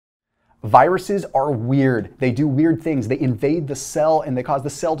Viruses are weird. They do weird things. They invade the cell and they cause the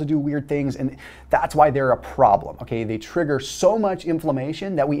cell to do weird things, and that's why they're a problem, okay? They trigger so much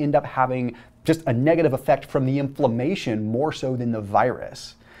inflammation that we end up having just a negative effect from the inflammation more so than the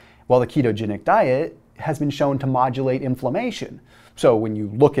virus. Well, the ketogenic diet has been shown to modulate inflammation. So when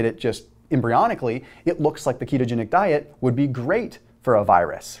you look at it just embryonically, it looks like the ketogenic diet would be great for a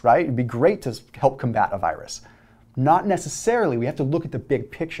virus, right? It'd be great to help combat a virus. Not necessarily. We have to look at the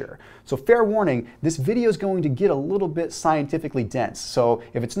big picture. So fair warning, this video is going to get a little bit scientifically dense. So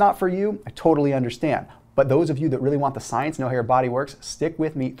if it's not for you, I totally understand. But those of you that really want the science, know how your body works, stick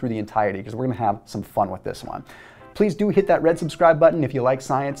with me through the entirety because we're going to have some fun with this one. Please do hit that red subscribe button if you like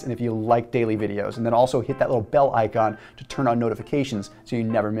science and if you like daily videos. And then also hit that little bell icon to turn on notifications so you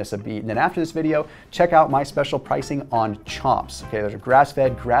never miss a beat. And then after this video, check out my special pricing on Chomps. Okay, those are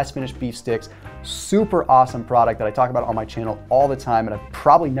grass-fed, grass-finished beef sticks. Super awesome product that I talk about on my channel all the time and I've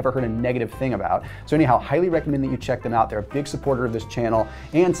probably never heard a negative thing about. So anyhow, highly recommend that you check them out. They're a big supporter of this channel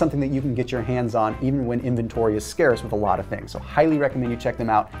and something that you can get your hands on even when inventory is scarce with a lot of things. So highly recommend you check them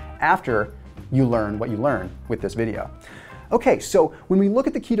out after you learn what you learn with this video. Okay, so when we look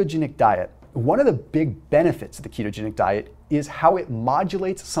at the ketogenic diet, one of the big benefits of the ketogenic diet is how it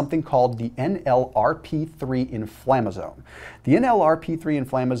modulates something called the NLRP3 inflammasome. The NLRP3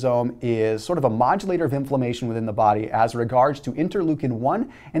 inflammasome is sort of a modulator of inflammation within the body as regards to interleukin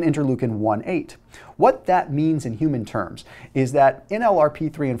 1 and interleukin 1-8. What that means in human terms is that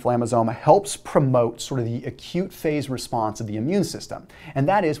NLRP3 inflammasome helps promote sort of the acute phase response of the immune system. And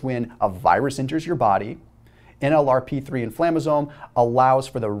that is when a virus enters your body, NLRP3 inflammasome allows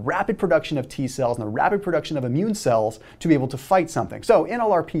for the rapid production of T cells and the rapid production of immune cells to be able to fight something. So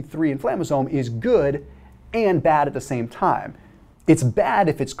NLRP3 inflammasome is good and bad at the same time. It's bad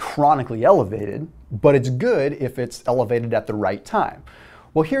if it's chronically elevated, but it's good if it's elevated at the right time.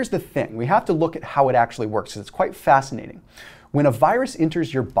 Well, here's the thing. We have to look at how it actually works. It's quite fascinating. When a virus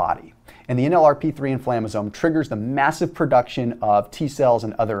enters your body and the NLRP3 inflammasome triggers the massive production of T cells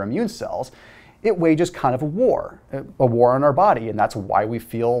and other immune cells, it wages kind of a war on our body, and that's why we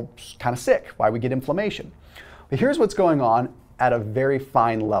feel kind of sick, why we get inflammation. But here's what's going on at a very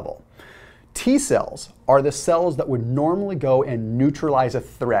fine level. T cells are the cells that would normally go and neutralize a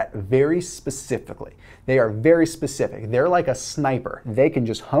threat very specifically. They are very specific. They're like a sniper. They can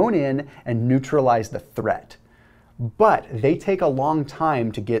just hone in and neutralize the threat. But they take a long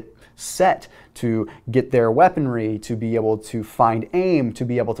time to get set, to get their weaponry, to be able to find aim, to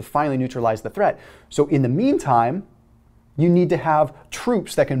be able to finally neutralize the threat. So in the meantime, you need to have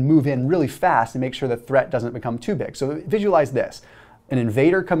troops that can move in really fast and make sure the threat doesn't become too big. So visualize this. An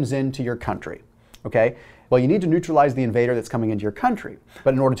invader comes into your country, okay? Well, you need to neutralize the invader that's coming into your country.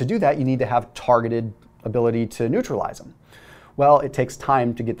 But in order to do that, you need to have targeted ability to neutralize them. Well, it takes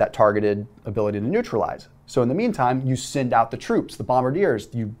time to get that targeted ability to neutralize. So in the meantime, you send out the troops, the bombardiers,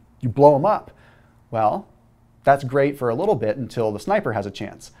 you blow them up. Well, that's great for a little bit until the sniper has a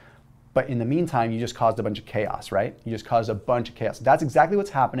chance. But in the meantime, you just caused a bunch of chaos, right? You just caused a bunch of chaos. That's exactly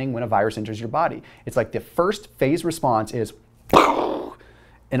what's happening when a virus enters your body. It's like the first phase response is,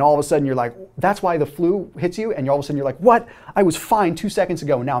 and all of a sudden you're like, that's why the flu hits you, and all of a sudden you're like, what? I was fine 2 seconds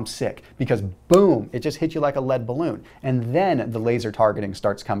ago, and now I'm sick. Because boom, it just hit you like a lead balloon. And then the laser targeting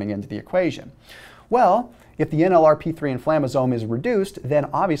starts coming into the equation. Well, if the NLRP3 inflammasome is reduced, then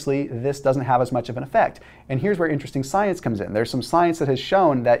obviously this doesn't have as much of an effect. And here's where interesting science comes in. There's some science that has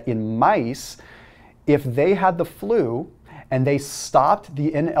shown that in mice, if they had the flu and they stopped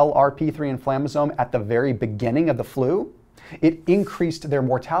the NLRP3 inflammasome at the very beginning of the flu, it increased their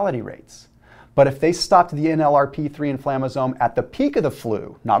mortality rates. But if they stopped the NLRP3 inflammasome at the peak of the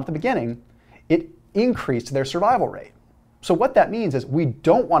flu, not at the beginning, it increased their survival rate. So what that means is we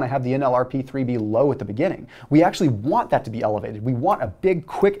don't want to have the NLRP3 be low at the beginning. We actually want that to be elevated. We want a big,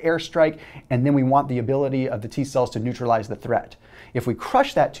 quick airstrike, and then we want the ability of the T cells to neutralize the threat. If we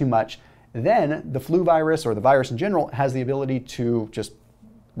crush that too much, then the flu virus or the virus in general has the ability to just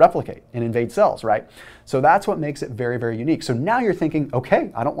replicate and invade cells, right? So that's what makes it very, very unique. So now you're thinking,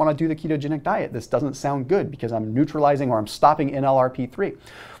 okay, I don't want to do the ketogenic diet. This doesn't sound good because I'm neutralizing or I'm stopping NLRP3.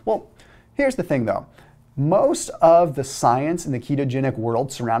 Well, here's the thing though. Most of the science in the ketogenic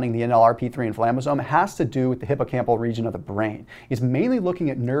world surrounding the NLRP3 inflammasome has to do with the hippocampal region of the brain. It's mainly looking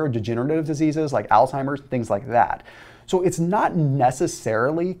at neurodegenerative diseases like Alzheimer's, things like that. So it's not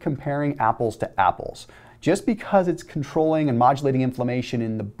necessarily comparing apples to apples. Just because it's controlling and modulating inflammation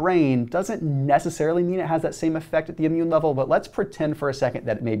in the brain doesn't necessarily mean it has that same effect at the immune level, but let's pretend for a second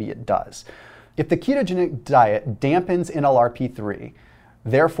that maybe it does. If the ketogenic diet dampens NLRP3,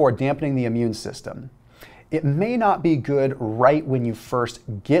 therefore dampening the immune system, it may not be good right when you first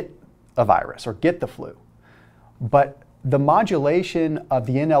get a virus or get the flu. But the modulation of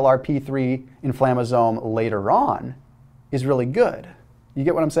the NLRP3 inflammasome later on is really good. You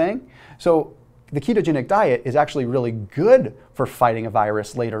get what I'm saying? So the ketogenic diet is actually really good for fighting a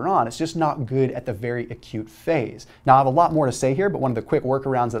virus later on. It's just not good at the very acute phase. Now, I have a lot more to say here, but one of the quick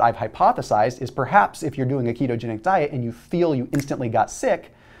workarounds that I've hypothesized is perhaps if you're doing a ketogenic diet and you feel you instantly got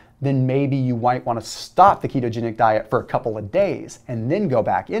sick, then maybe you might want to stop the ketogenic diet for a couple of days and then go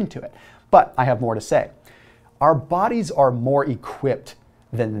back into it. But I have more to say. Our bodies are more equipped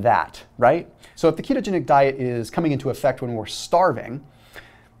than that, right? So if the ketogenic diet is coming into effect when we're starving,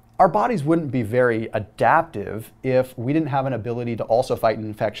 our bodies wouldn't be very adaptive if we didn't have an ability to also fight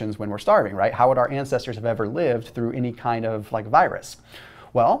infections when we're starving, right? How would our ancestors have ever lived through any kind of like virus?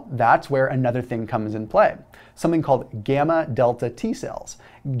 Well, that's where another thing comes in play. Something called gamma delta T cells.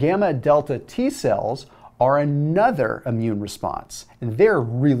 Gamma delta T cells are another immune response, and they're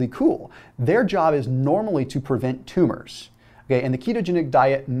really cool. Their job is normally to prevent tumors. Okay, and the ketogenic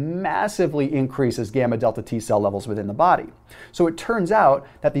diet massively increases gamma delta T cell levels within the body. So it turns out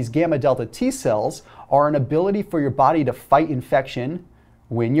that these gamma delta T cells are an ability for your body to fight infection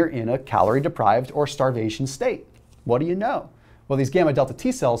when you're in a calorie deprived or starvation state. What do you know? Well, these gamma delta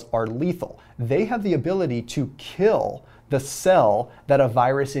T cells are lethal. They have the ability to kill the cell that a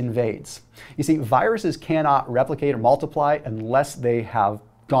virus invades. You see, viruses cannot replicate or multiply unless they have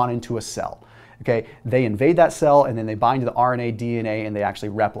gone into a cell. Okay, they invade that cell and then they bind to the RNA, DNA, and they actually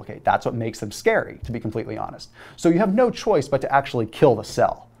replicate. That's what makes them scary, to be completely honest. So you have no choice but to actually kill the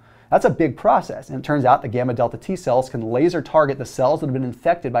cell. That's a big process, and it turns out the gamma delta T cells can laser target the cells that have been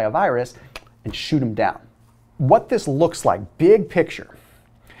infected by a virus and shoot them down. What this looks like, big picture,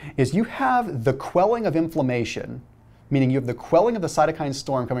 is you have the quelling of inflammation, meaning you have the quelling of the cytokine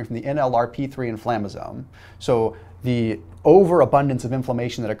storm coming from the NLRP3 inflammasome. So the overabundance of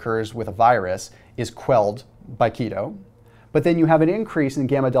inflammation that occurs with a virus is quelled by keto. But then you have an increase in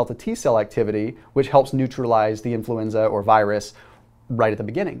gamma delta T cell activity, which helps neutralize the influenza or virus right at the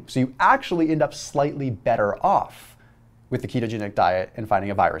beginning. So you actually end up slightly better off with the ketogenic diet and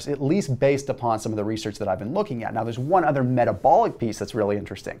fighting a virus, at least based upon some of the research that I've been looking at. Now, there's one other metabolic piece that's really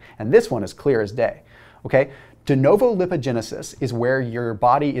interesting, and this one is clear as day. Okay? De novo lipogenesis is where your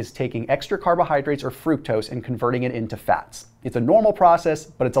body is taking extra carbohydrates or fructose and converting it into fats. It's a normal process,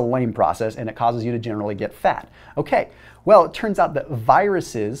 but it's a lame process, and it causes you to generally get fat. Okay, well, it turns out that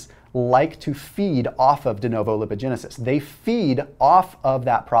viruses like to feed off of de novo lipogenesis. They feed off of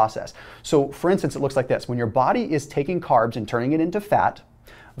that process. So for instance, it looks like this. When your body is taking carbs and turning it into fat,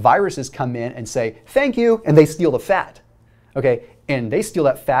 viruses come in and say, thank you, and they steal the fat. Okay, and they steal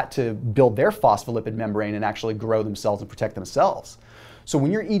that fat to build their phospholipid membrane and actually grow themselves and protect themselves. So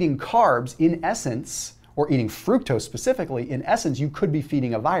when you're eating carbs, in essence, or eating fructose specifically, in essence, you could be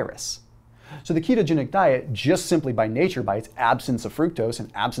feeding a virus. So the ketogenic diet, just simply by nature, by its absence of fructose and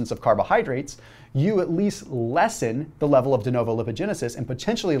absence of carbohydrates, you at least lessen the level of de novo lipogenesis and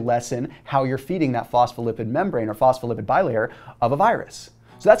potentially lessen how you're feeding that phospholipid membrane or phospholipid bilayer of a virus.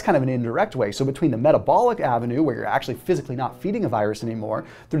 So that's kind of an indirect way. So between the metabolic avenue, where you're actually physically not feeding a virus anymore,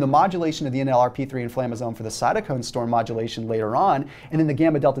 through the modulation of the NLRP3 inflammasome for the cytokine storm modulation later on, and then the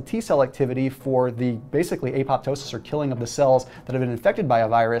gamma delta T cell activity for the basically apoptosis or killing of the cells that have been infected by a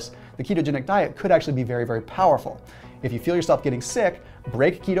virus, the ketogenic diet could actually be very, very powerful. If you feel yourself getting sick,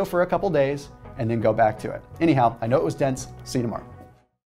 break keto for a couple days and then go back to it. Anyhow, I know it was dense. See you tomorrow.